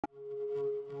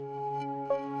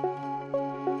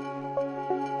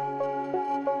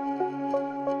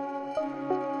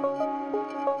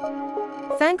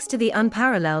Thanks to the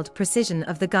unparalleled precision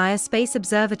of the Gaia Space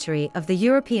Observatory of the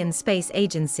European Space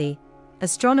Agency,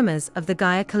 astronomers of the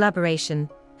Gaia collaboration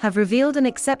have revealed an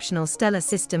exceptional stellar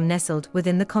system nestled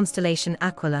within the constellation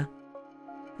Aquila.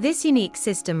 This unique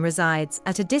system resides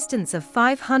at a distance of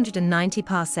 590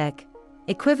 parsec,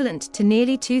 equivalent to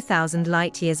nearly 2,000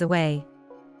 light-years away.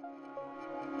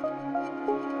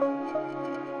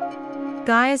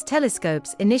 Gaia's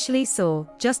telescopes initially saw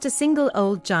just a single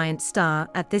old giant star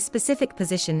at this specific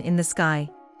position in the sky.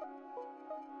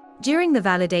 During the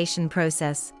validation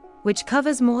process, which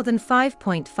covers more than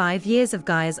 5.5 years of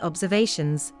Gaia's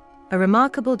observations, a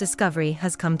remarkable discovery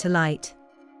has come to light.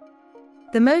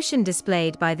 The motion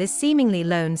displayed by this seemingly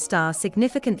lone star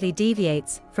significantly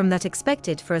deviates from that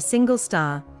expected for a single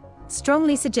star,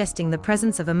 strongly suggesting the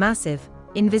presence of a massive,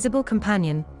 invisible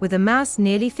companion with a mass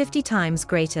nearly 50 times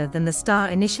greater than the star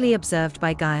initially observed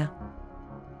by Gaia.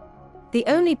 The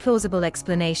only plausible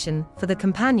explanation for the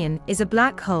companion is a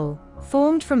black hole,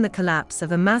 formed from the collapse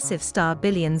of a massive star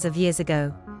billions of years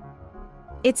ago.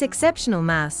 Its exceptional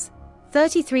mass,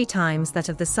 33 times that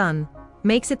of the Sun,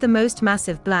 makes it the most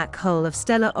massive black hole of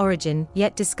stellar origin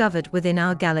yet discovered within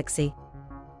our galaxy.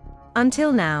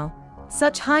 Until now,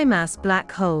 such high-mass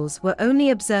black holes were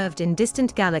only observed in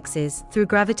distant galaxies through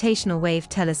gravitational wave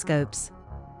telescopes.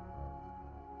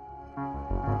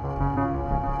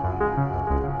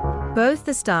 Both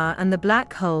the star and the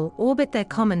black hole orbit their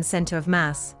common center of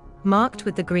mass, marked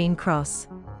with the green cross.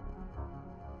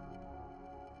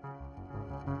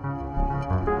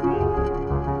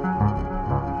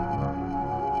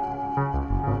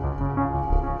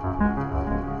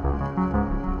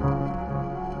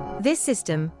 This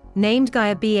system, named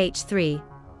Gaia BH3,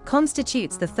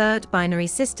 constitutes the third binary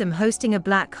system hosting a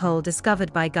black hole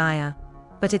discovered by Gaia,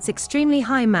 but its extremely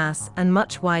high mass and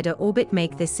much wider orbit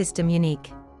make this system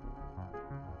unique.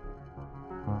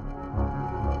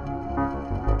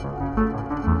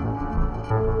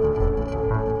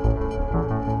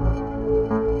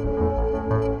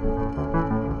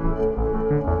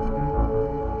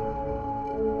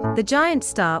 The giant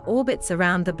star orbits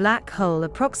around the black hole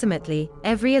approximately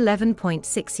every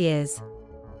 11.6 years.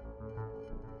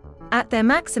 At their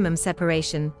maximum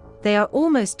separation, they are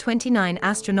almost 29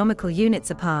 astronomical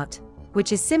units apart,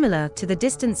 which is similar to the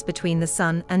distance between the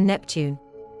Sun and Neptune.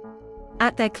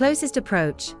 At their closest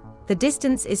approach, the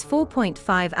distance is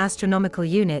 4.5 astronomical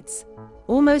units,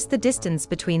 almost the distance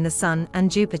between the Sun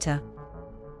and Jupiter.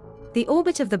 The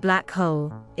orbit of the black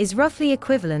hole is roughly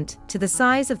equivalent to the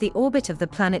size of the orbit of the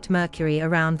planet Mercury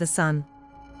around the Sun.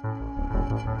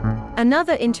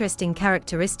 Another interesting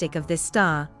characteristic of this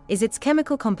star is its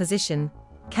chemical composition,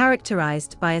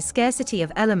 characterized by a scarcity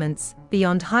of elements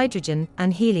beyond hydrogen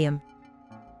and helium.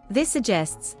 This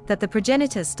suggests that the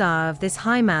progenitor star of this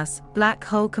high-mass black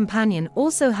hole companion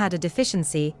also had a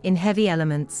deficiency in heavy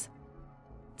elements.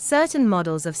 Certain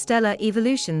models of stellar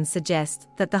evolution suggest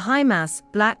that the high-mass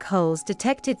black holes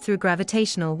detected through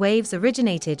gravitational waves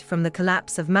originated from the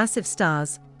collapse of massive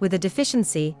stars with a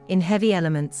deficiency in heavy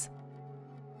elements.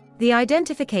 The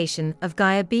identification of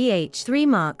Gaia BH3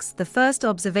 marks the first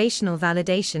observational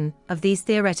validation of these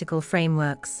theoretical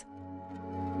frameworks.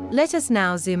 Let us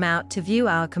now zoom out to view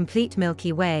our complete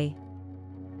Milky Way.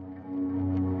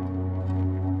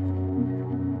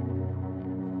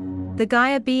 The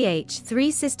Gaia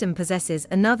BH3 system possesses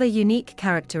another unique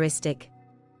characteristic.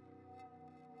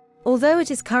 Although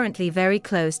it is currently very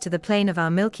close to the plane of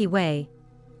our Milky Way,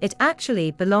 it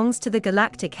actually belongs to the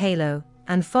galactic halo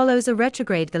and follows a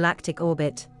retrograde galactic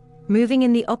orbit, moving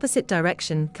in the opposite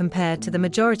direction compared to the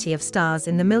majority of stars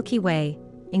in the Milky Way,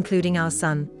 including our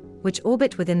Sun, which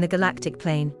orbit within the galactic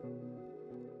plane.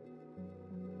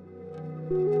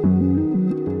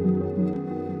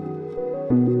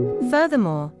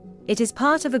 Furthermore, it is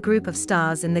part of a group of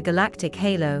stars in the galactic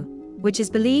halo, which is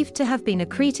believed to have been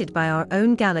accreted by our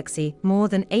own galaxy more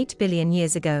than 8 billion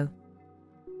years ago.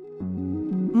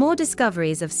 More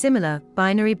discoveries of similar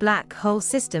binary black hole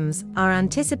systems are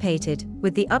anticipated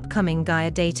with the upcoming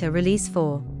Gaia Data Release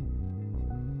 4.